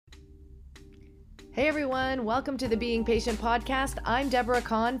Hey everyone, welcome to the Being Patient podcast. I'm Deborah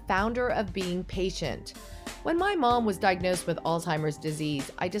Kahn, founder of Being Patient. When my mom was diagnosed with Alzheimer's disease,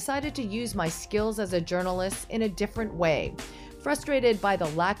 I decided to use my skills as a journalist in a different way. Frustrated by the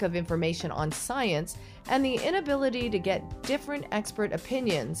lack of information on science and the inability to get different expert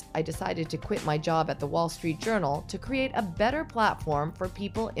opinions, I decided to quit my job at the Wall Street Journal to create a better platform for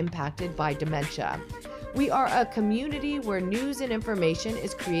people impacted by dementia. We are a community where news and information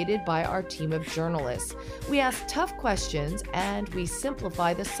is created by our team of journalists. We ask tough questions and we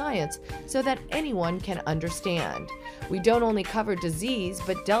simplify the science so that anyone can understand. We don't only cover disease,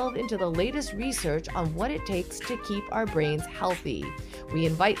 but delve into the latest research on what it takes to keep our brains healthy. We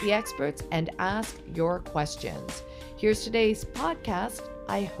invite the experts and ask your questions. Here's today's podcast.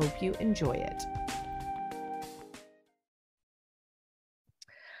 I hope you enjoy it.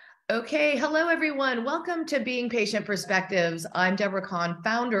 Okay, hello everyone. Welcome to Being Patient Perspectives. I'm Deborah Kahn,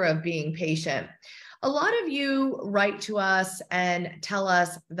 founder of Being Patient. A lot of you write to us and tell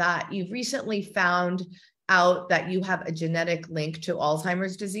us that you've recently found out that you have a genetic link to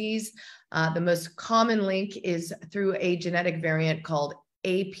Alzheimer's disease. The most common link is through a genetic variant called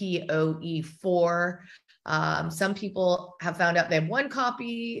APOE4. Some people have found out they have one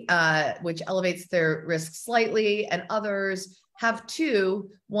copy, which elevates their risk slightly, and others have two,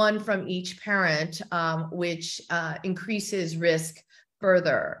 one from each parent, which increases risk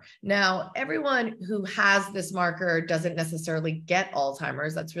further. Now, everyone who has this marker doesn't necessarily get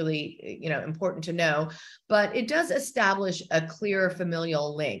Alzheimer's. That's really, important to know, but it does establish a clear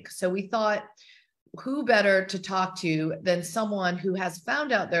familial link. So we thought, who better to talk to than someone who has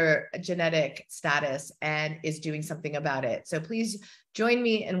found out their genetic status and is doing something about it. So please join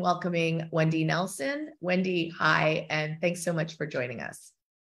me in welcoming Wendy Nelson. Wendy, hi, and thanks so much for joining us.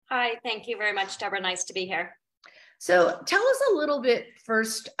 Hi, thank you very much, Deborah. Nice to be here. So tell us a little bit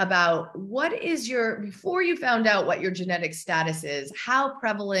first about before you found out what your genetic status is, how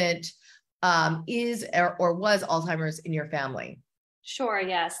prevalent is or was Alzheimer's in your family? Sure,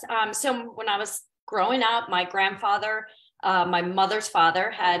 yes. So when I was growing up, my grandfather, my mother's father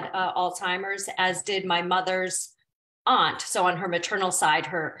had Alzheimer's, as did my mother's aunt. So on her maternal side,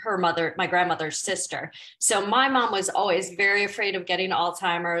 her mother, my grandmother's sister. So my mom was always very afraid of getting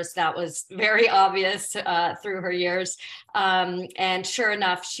Alzheimer's. That was very obvious through her years. And sure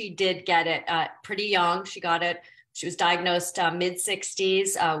enough, she did get it pretty young. She got it. She was diagnosed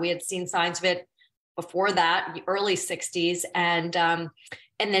mid-60s. We had seen signs of it before that, early 60s.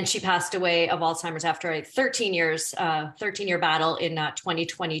 And then she passed away of Alzheimer's after a 13-year battle in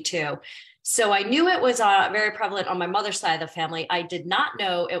 2022. So I knew it was very prevalent on my mother's side of the family. I did not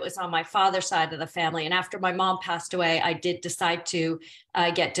know it was on my father's side of the family. And after my mom passed away, I did decide to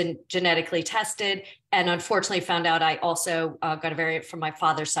get genetically tested, and unfortunately found out I also got a variant from my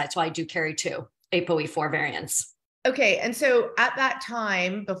father's side. So I do carry two APOE4 variants. Okay. And so at that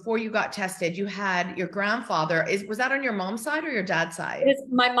time, before you got tested, you had your grandfather. Was that on your mom's side or your dad's side? It's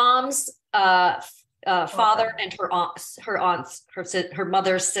my mom's father and her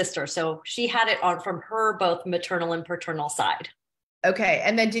mother's sister. So she had it on from her both maternal and paternal side. Okay.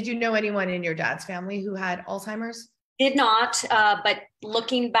 And then did you know anyone in your dad's family who had Alzheimer's? Did not, but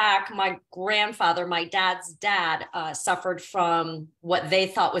looking back, my grandfather, my dad's dad, suffered from what they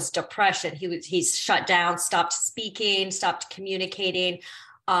thought was depression. He's shut down, stopped speaking, stopped communicating.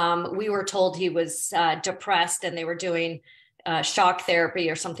 We were told he was depressed, and they were doing shock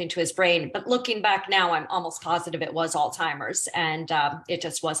therapy or something to his brain. But looking back now, I'm almost positive it was Alzheimer's, and it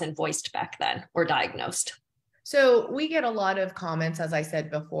just wasn't voiced back then or diagnosed. So we get a lot of comments, as I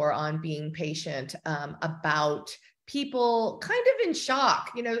said before, on Being Patient about people kind of in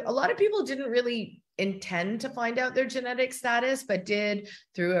shock. A lot of people didn't really intend to find out their genetic status, but did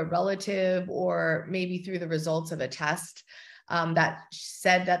through a relative or maybe through the results of a test that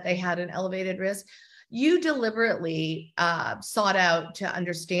said that they had an elevated risk. You deliberately sought out to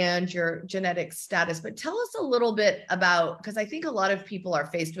understand your genetic status, but tell us a little bit about, because I think a lot of people are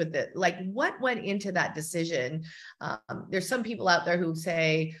faced with it, like what went into that decision? There's some people out there who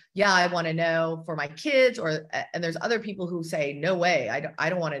say, yeah, I want to know for my kids, and there's other people who say, no way, I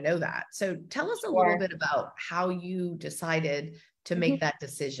don't want to know that. So tell us a little bit about how you decided to make that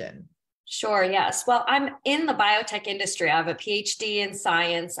decision. Sure. Yes. Well, I'm in the biotech industry. I have a PhD in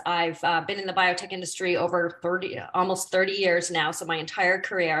science. I've been in the biotech industry over almost 30 years now. So my entire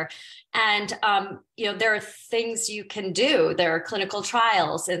career. And, there are things you can do. There are clinical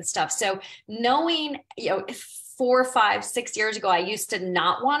trials and stuff. So knowing, 4, 5, 6 years ago, I used to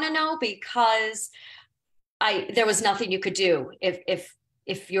not want to know because there was nothing you could do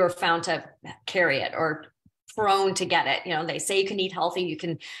if you're found to carry it or prone to get it. You know, they say you can eat healthy, you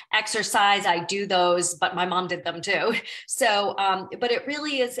can exercise. I do those, but my mom did them too. So, but it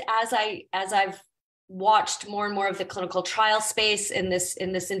really is, as I've watched more and more of the clinical trial space in this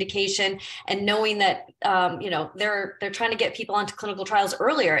indication, and knowing that you know, they're trying to get people onto clinical trials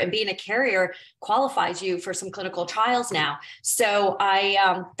earlier, and being a carrier qualifies you for some clinical trials now. So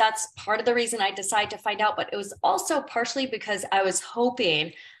I that's part of the reason I decided to find out, but it was also partially because I was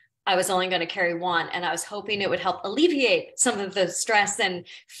hoping I was only going to carry one, and I was hoping it would help alleviate some of the stress and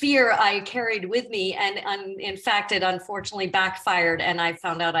fear I carried with me. And in fact, it unfortunately backfired, and I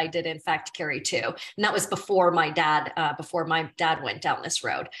found out I did in fact carry two, and that was before my dad went down this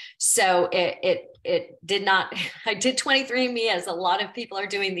road. So it did not. I did 23andMe, as a lot of people are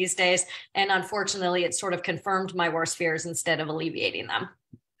doing these days, and unfortunately, it sort of confirmed my worst fears instead of alleviating them.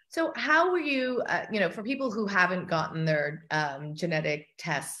 So how were you, you know, for people who haven't gotten their genetic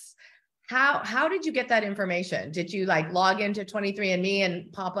tests, how did you get that information? Did you like log into 23andMe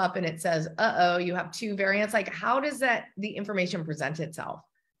and pop up and it says, uh-oh, you have two variants? Like, how does the information present itself?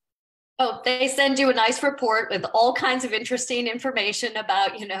 Oh, they send you a nice report with all kinds of interesting information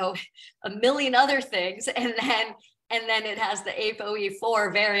about, you know, a million other things. And then it has the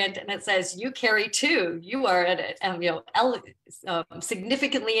ApoE4 variant, and it says you carry two. You are at a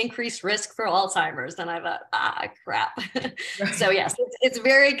significantly increased risk for Alzheimer's. And I thought, crap. Right. So yes, it's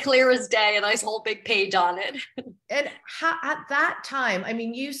very clear as day, a nice whole big page on it. And at that time, I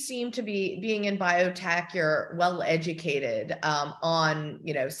mean, you seem to be, being in biotech, you're well educated on,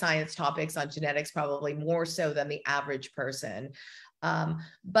 you know, science topics, on genetics, probably more so than the average person.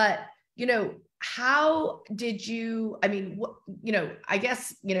 But, you know, how did you, I mean, you know, I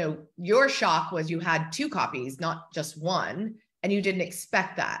guess, you know, your shock was you had two copies, not just one, and you didn't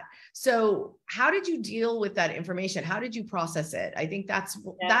expect that. So how did you deal with that information? How did you process it? I think that's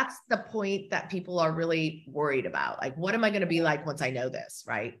the point that people are really worried about. Like, what am I going to be like once I know this,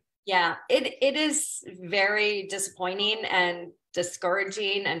 right? Yeah, it is very disappointing and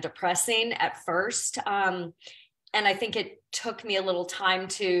discouraging and depressing at first. And I think it took me a little time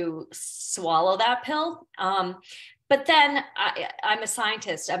to swallow that pill. But then I'm a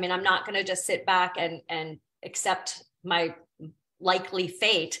scientist. I mean, I'm not going to just sit back and accept my likely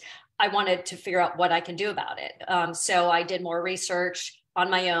fate. I wanted to figure out what I can do about it. So I did more research on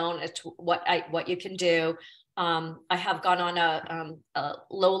my own as to what you can do. I have gone on a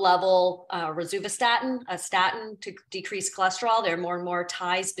low-level rosuvastatin, a statin to decrease cholesterol. There are more and more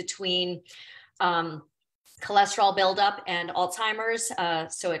ties between cholesterol buildup and Alzheimer's.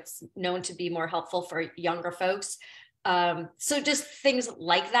 So it's known to be more helpful for younger folks. So just things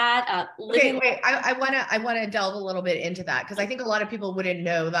like that. Okay, wait, I want to delve a little bit into that, because I think a lot of people wouldn't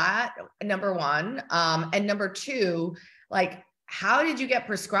know that, number one. And number two, like, how did you get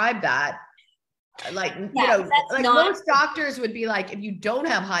prescribed that? Like, yeah, you know, like most doctors would be like, if you don't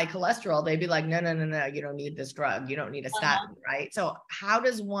have high cholesterol, they'd be like, no, you don't need this drug. You don't need a statin, right? So how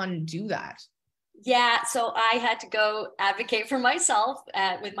does one do that? Yeah, so I had to go advocate for myself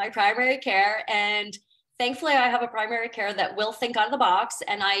with my primary care. And thankfully, I have a primary care that will think out of the box.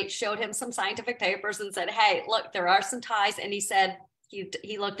 And I showed him some scientific papers and said, hey, look, there are some ties. And he said,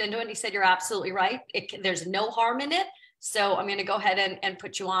 he looked into it and he said, you're absolutely right. There's no harm in it. So I'm going to go ahead and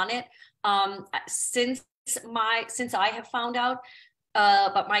put you on it. Since I have found out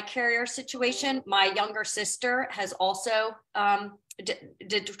about my carrier situation, my younger sister has also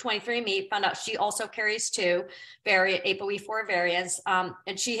did 23andMe, found out she also carries two ApoE4 variants.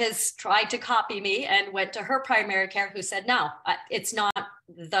 And she has tried to copy me and went to her primary care, who said, no, it's not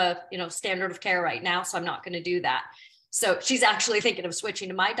the standard of care right now. So I'm not going to do that. So she's actually thinking of switching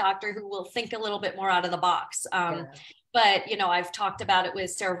to my doctor, who will think a little bit more out of the box. But, I've talked about it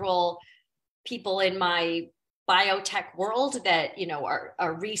with several people in my biotech world that,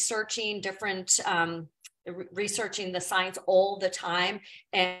 are researching different, researching the science all the time.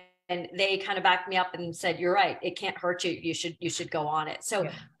 And they kind of backed me up and said, you're right, it can't hurt you. You should go on it. So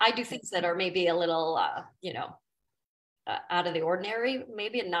yeah. I do things that are maybe a little, out of the ordinary,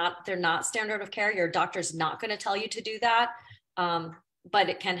 maybe they're not standard of care. Your doctor's not going to tell you to do that. But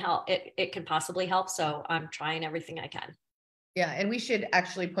it can help. It can possibly help. So I'm trying everything I can. Yeah. And we should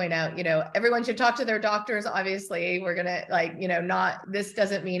actually point out, everyone should talk to their doctors. Obviously, we're going to this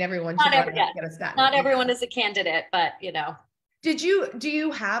doesn't mean everyone should get a statin. Not everyone is a candidate, but do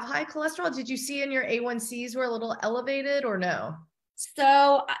you have high cholesterol? Did you see in your A1Cs were a little elevated or no?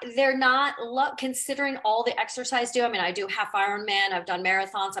 So they're not, considering all the exercise do. I mean, I do half Ironman. I've done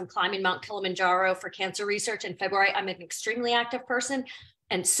marathons. I'm climbing Mount Kilimanjaro for cancer research in February. I'm an extremely active person.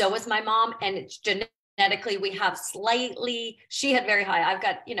 And so is my mom. And it's genetically we have slightly, she had very high, I've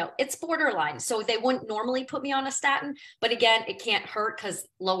got, it's borderline. So they wouldn't normally put me on a statin, but again, it can't hurt because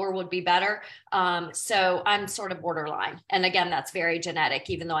lower would be better. So I'm sort of borderline. And again, that's very genetic,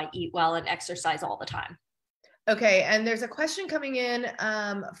 even though I eat well and exercise all the time. Okay, and there's a question coming in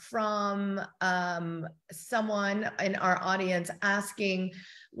from someone in our audience asking,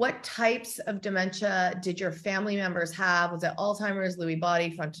 what types of dementia did your family members have? Was it Alzheimer's, Lewy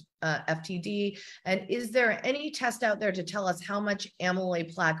body, FTD? And is there any test out there to tell us how much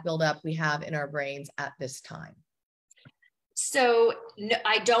amyloid plaque buildup we have in our brains at this time? So no,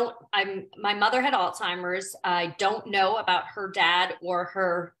 my mother had Alzheimer's. I don't know about her dad or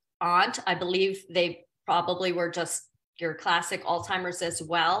her aunt. I believe they probably were just your classic Alzheimer's as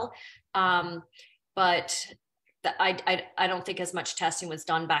well. But I don't think as much testing was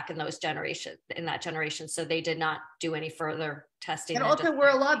done back in that generation. So they did not do any further testing. And also we're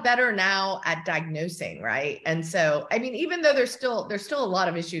a lot better now at diagnosing, right? And so, I mean, even though there's still a lot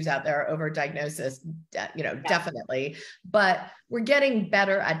of issues out there over diagnosis, definitely, but we're getting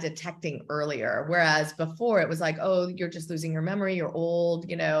better at detecting earlier. Whereas before it was like, oh, you're just losing your memory, you're old,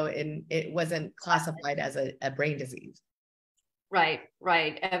 and it wasn't classified as a brain disease. Right.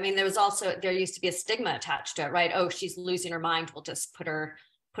 I mean, there used to be a stigma attached to it, right? Oh, she's losing her mind. We'll just put her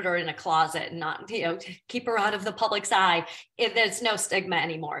in a closet and not, keep her out of the public's eye. There's no stigma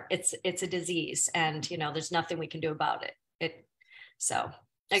anymore. It's a disease, and there's nothing we can do about it. So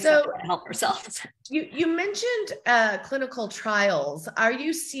except to help ourselves. You mentioned clinical trials. Are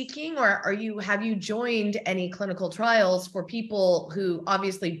you seeking, or have you joined any clinical trials for people who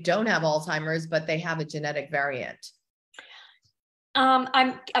obviously don't have Alzheimer's, but they have a genetic variant?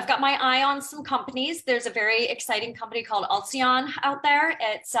 I've got my eye on some companies. There's a very exciting company called Alcyon out there.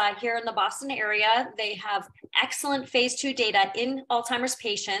 It's here in the Boston area. They have excellent phase 2 data in Alzheimer's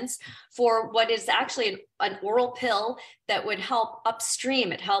patients for what is actually an oral pill that would help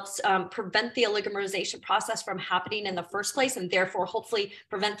upstream. It helps prevent the oligomerization process from happening in the first place, and therefore hopefully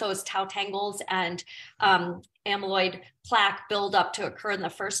prevent those tau tangles and amyloid plaque buildup to occur in the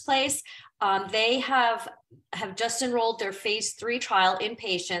first place. They have just enrolled their phase 3 trial in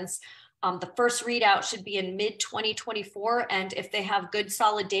patients. The first readout should be in mid-2024. And if they have good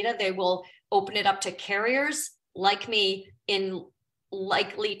solid data, they will open it up to carriers like me in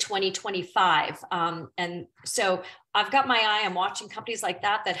likely 2025. And so I've got my eye, I'm watching companies like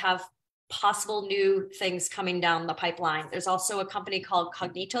that have possible new things coming down the pipeline. There's also a company called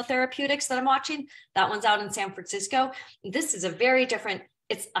Cognito Therapeutics that I'm watching. That one's out in San Francisco. This is a very different,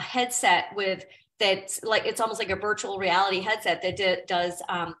 it's a headset it's almost like a virtual reality headset that does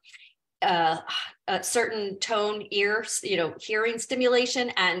a certain tone, hearing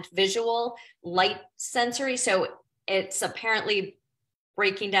stimulation and visual light sensory. So it's apparently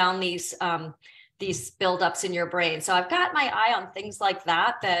breaking down these buildups in your brain. So I've got my eye on things like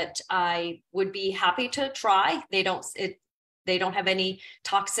that I would be happy to try. They don't have any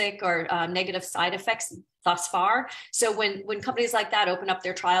toxic or negative side effects thus far. So when companies like that open up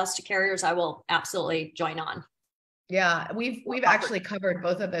their trials to carriers, I will absolutely join on. Yeah, we've actually covered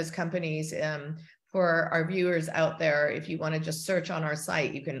both of those companies. For our viewers out there, if you want to just search on our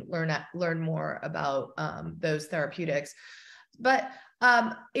site, you can learn more about those therapeutics. But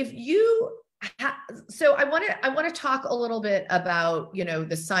if you so I want to talk a little bit about,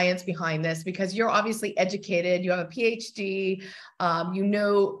 the science behind this, because you're obviously educated, you have a PhD,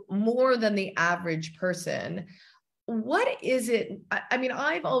 more than the average person. What is it? I mean,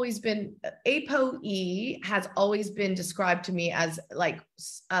 I've always been, ApoE has always been described to me as like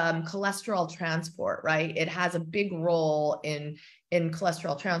cholesterol transport, right? It has a big role in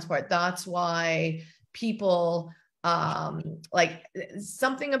cholesterol transport. That's why people like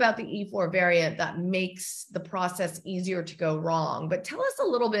something about the E4 variant that makes the process easier to go wrong. But tell us a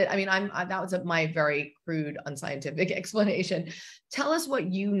little bit. I mean, that was my very crude, unscientific explanation. Tell us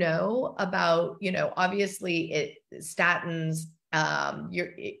what you know about, obviously statins.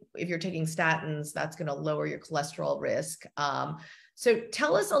 If you're taking statins, that's going to lower your cholesterol risk. So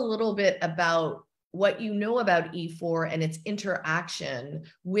tell us a little bit about what you know about E4 and its interaction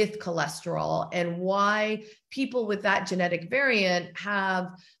with cholesterol, and why people with that genetic variant have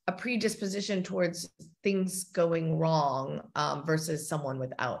a predisposition towards things going wrong versus someone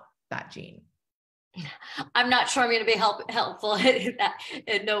without that gene. I'm not sure I'm going to be helpful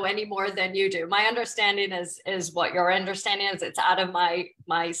and know any more than you do. My understanding is what your understanding is. It's out of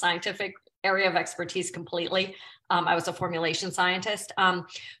my scientific area of expertise completely. I was a formulation scientist,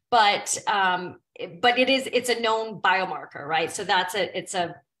 but it's a known biomarker, right? So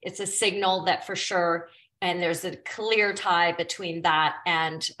it's a signal that for sure, and there's a clear tie between that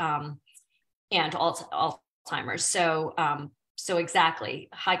and and Alzheimer's. So exactly,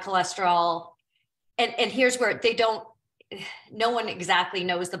 high cholesterol, and here's where no one exactly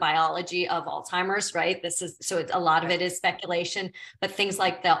knows the biology of Alzheimer's, right? A lot of it is speculation, but things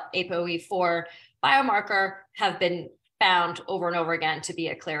like the ApoE4 biomarker have been found over and over again to be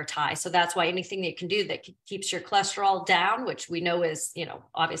a clear tie. So that's why anything that you can do that keeps your cholesterol down, which we know is,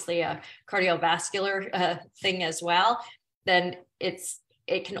 obviously a cardiovascular thing as well, then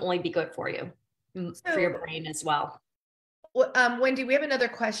it can only be good for you, for your brain as well. Wendy, we have another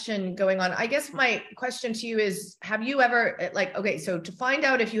question going on. I guess my question to you is, have you ever, so to find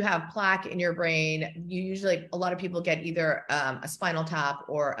out if you have plaque in your brain, you usually, a lot of people get either a spinal tap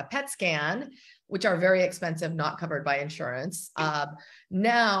or a PET scan, which are very expensive, not covered by insurance.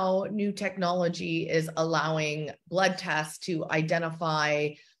 Now, new technology is allowing blood tests to identify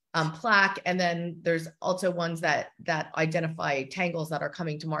plaque. And then there's also ones that identify tangles that are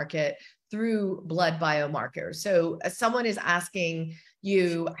coming to market through blood biomarkers. So someone is asking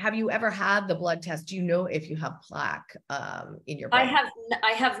you, have you ever had the blood test? Do you know if you have plaque in your brain?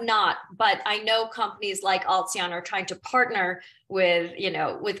 I have not, but I know companies like Alcyon are trying to partner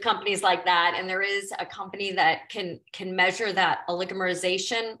with companies like that. And there is a company that can measure that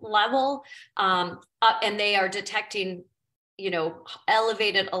oligomerization level. And they are detecting,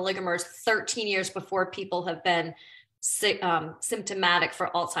 elevated oligomers 13 years before people have been symptomatic for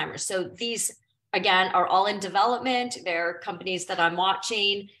Alzheimer's. So these, again, are all in development. They're companies that I'm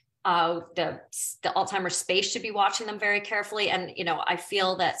watching. The Alzheimer's space should be watching them very carefully. And, I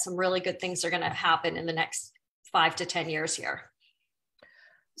feel that some really good things are going to happen in the next 5 to 10 years here.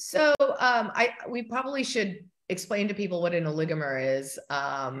 So we probably should explain to people what an oligomer is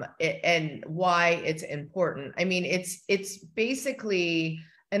and why it's important. I mean, it's basically,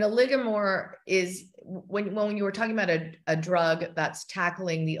 an oligomer is when you were talking about a drug that's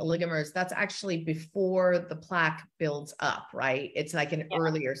tackling the oligomers, that's actually before the plaque builds up, right? It's like an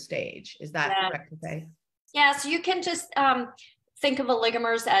earlier stage. Is that correct to say? Yeah, so you can just think of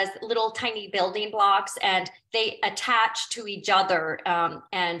oligomers as little tiny building blocks, and they attach to each other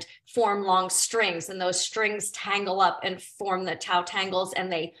and form long strings, and those strings tangle up and form the tau tangles,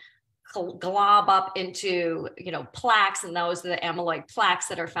 and they glob up into, plaques, and those are the amyloid plaques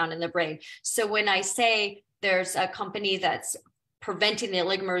that are found in the brain. So when I say there's a company that's preventing the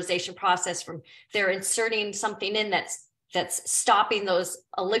oligomerization process they're inserting something in that's stopping those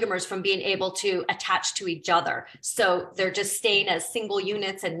oligomers from being able to attach to each other. So they're just staying as single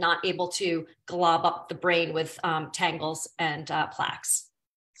units and not able to glob up the brain with tangles and plaques.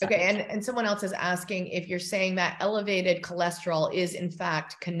 Okay, and someone else is asking if you're saying that elevated cholesterol is in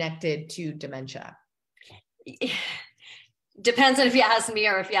fact connected to dementia. Depends on if you ask me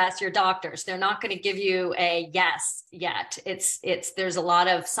or if you ask your doctors. They're not going to give you a yes yet. There's a lot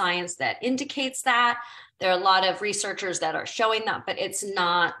of science that indicates that. There are a lot of researchers that are showing that, but it's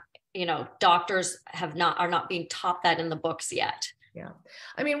not, doctors are not being taught that in the books yet. Yeah.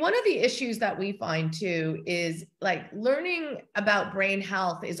 I mean, one of the issues that we find too is like learning about brain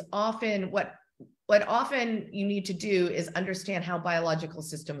health is often what often you need to do is understand how biological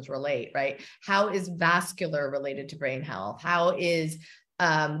systems relate, right? How is vascular related to brain health? How is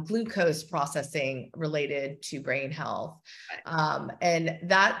glucose processing related to brain health? And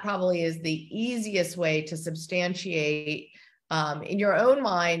that probably is the easiest way to substantiate in your own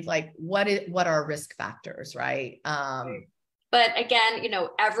mind, like what are risk factors, right? But again,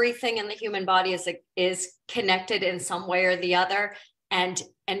 everything in the human body is connected in some way or the other. And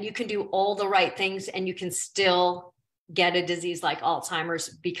you can do all the right things and you can still get a disease like Alzheimer's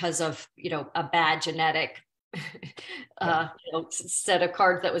because of, a bad genetic set of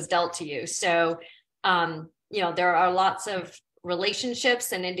cards that was dealt to you. So, there are lots of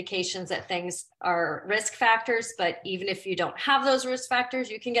relationships and indications that things are risk factors, but even if you don't have those risk factors,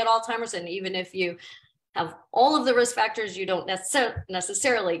 you can get Alzheimer's. And even if you have all of the risk factors, you don't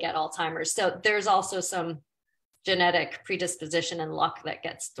necessarily get Alzheimer's. So there's also some genetic predisposition and luck that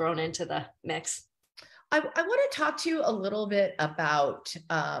gets thrown into the mix. I want to talk to you a little bit about,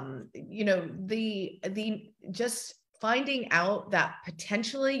 the just finding out that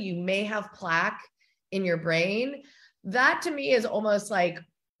potentially you may have plaque in your brain. That to me is almost like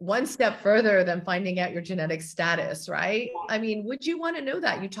one step further than finding out your genetic status, right? I mean, would you want to know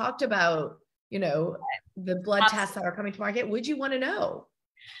that? You talked about the blood tests that are coming to market. Would you want to know?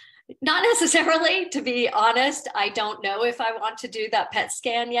 Not necessarily, to be honest. I don't know if I want to do that PET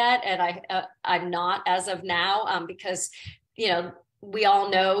scan yet. And I'm not as of now, because, we all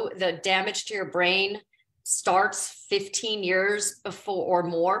know the damage to your brain starts 15 years before or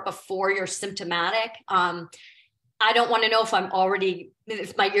more before you're symptomatic. I don't want to know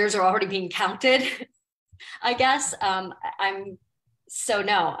if my years are already being counted, I guess. No,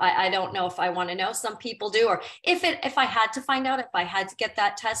 I don't know if I want to know. Some people do, or if I had to find out, if I had to get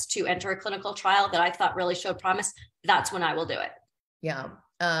that test to enter a clinical trial that I thought really showed promise, that's when I will do it. Yeah.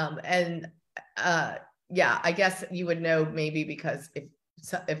 Yeah, I guess you would know maybe because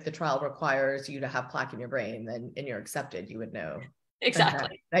if the trial requires you to have plaque in your brain, then and you're accepted, you would know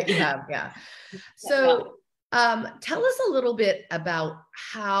exactly that you have. Yeah. So tell us a little bit about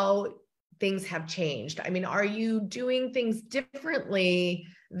how things have changed. I mean, are you doing things differently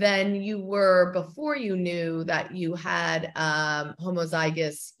than you were before you knew that you had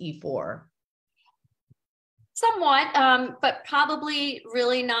homozygous E4? Somewhat, but probably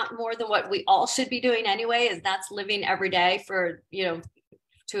really not more than what we all should be doing anyway, is that's living every day for, to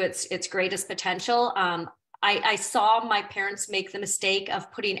its greatest potential. I saw my parents make the mistake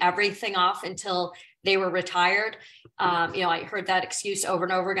of putting everything off until they were retired. I heard that excuse over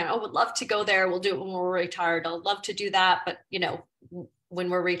and over again. Oh, would love to go there. We'll do it when we're retired. I'd love to do that. But, when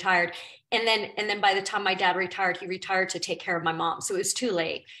we're retired. And then by the time my dad retired, he retired to take care of my mom. So it was too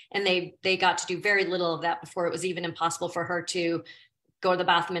late. And they got to do very little of that before it was even impossible for her to go to the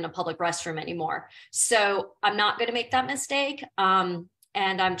bathroom in a public restroom anymore. So I'm not going to make that mistake. And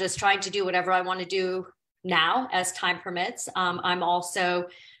I'm just trying to do whatever I want to do now as time permits. I'm also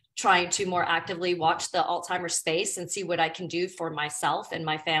trying to more actively watch the Alzheimer's space and see what I can do for myself and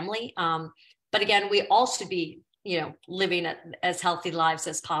my family. But again, we all should be living as healthy lives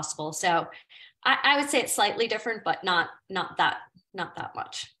as possible. So I would say it's slightly different, but not that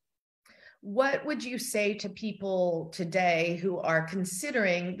much. What would you say to people today who are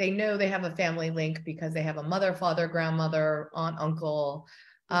considering, they know they have a family link because they have a mother, father, grandmother, aunt, uncle.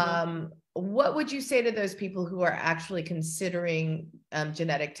 Mm-hmm. What would you say to those people who are actually considering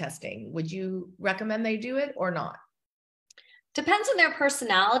genetic testing? Would you recommend they do it or not? Depends on their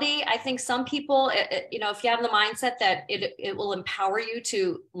personality. I think some people, if you have the mindset that it will empower you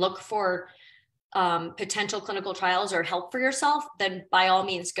to look for potential clinical trials or help for yourself, then by all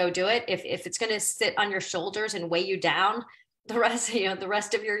means go do it. If it's going to sit on your shoulders and weigh you down the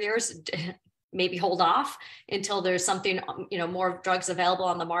rest of your years, maybe hold off until there's something, more drugs available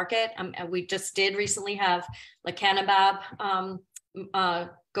on the market. And we just did recently have lecanemab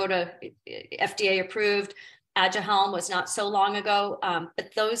go to FDA approved. Aduhelm was not so long ago,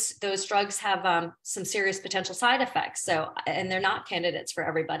 but those drugs have some serious potential side effects. So, and they're not candidates for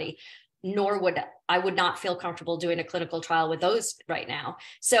everybody, nor would I not feel comfortable doing a clinical trial with those right now.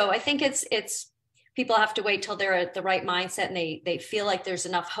 So I think it's people have to wait till they're at the right mindset and they feel like there's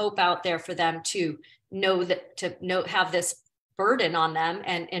enough hope out there for them to have this burden on them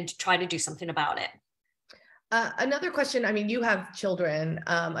and try to do something about it. Another question, I mean, you have children.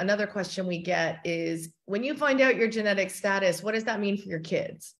 Another question we get is, when you find out your genetic status, what does that mean for your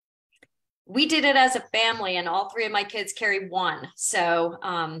kids? We did it as a family and all three of my kids carry one. So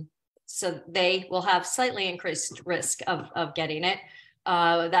they will have slightly increased risk of getting it.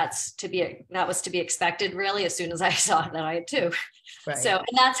 That was to be expected really as soon as I saw that I had two. Right. So,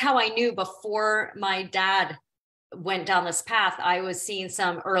 and that's how I knew before my dad went down this path. I was seeing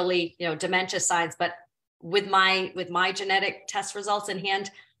some early, dementia signs, but with my genetic test results in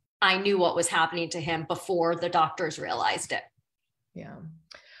hand, I knew what was happening to him before the doctors realized it. Yeah.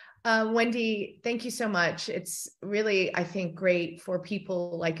 Wendy, thank you so much. It's really, I think, great for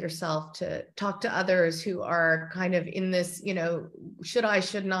people like yourself to talk to others who are kind of in this, should I,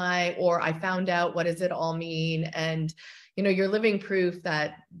 shouldn't I, or I found out, what does it all mean? And, you're living proof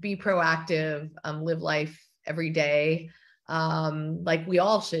that be proactive, live life every day. Like we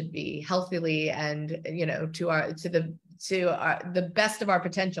all should be, healthily and, to the best of our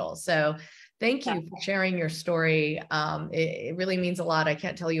potential. So thank you for sharing your story. It really means a lot. I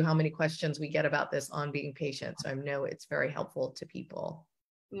can't tell you how many questions we get about this on Being Patient. So I know it's very helpful to people.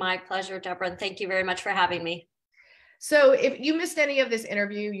 My pleasure, Deborah. And thank you very much for having me. So if you missed any of this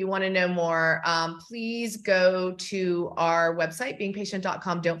interview, you want to know more, please go to our website,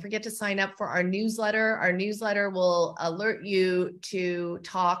 beingpatient.com. Don't forget to sign up for our newsletter. Our newsletter will alert you to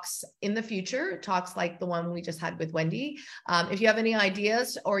talks in the future, talks like the one we just had with Wendy. If you have any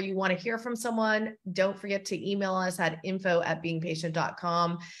ideas or you want to hear from someone, don't forget to email us at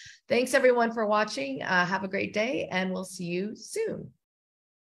info@beingpatient.com. Thanks everyone for watching. Have a great day and we'll see you soon.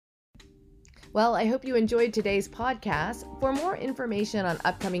 Well, I hope you enjoyed today's podcast. For more information on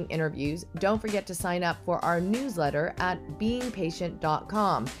upcoming interviews, don't forget to sign up for our newsletter at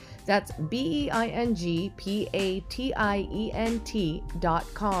beingpatient.com. That's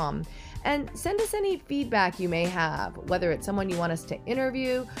beingpatient.com. And send us any feedback you may have, whether it's someone you want us to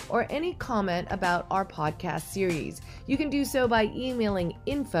interview or any comment about our podcast series. You can do so by emailing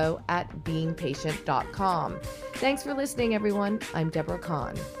info@beingpatient.com. Thanks for listening, everyone. I'm Deborah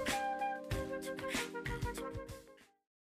Kahn.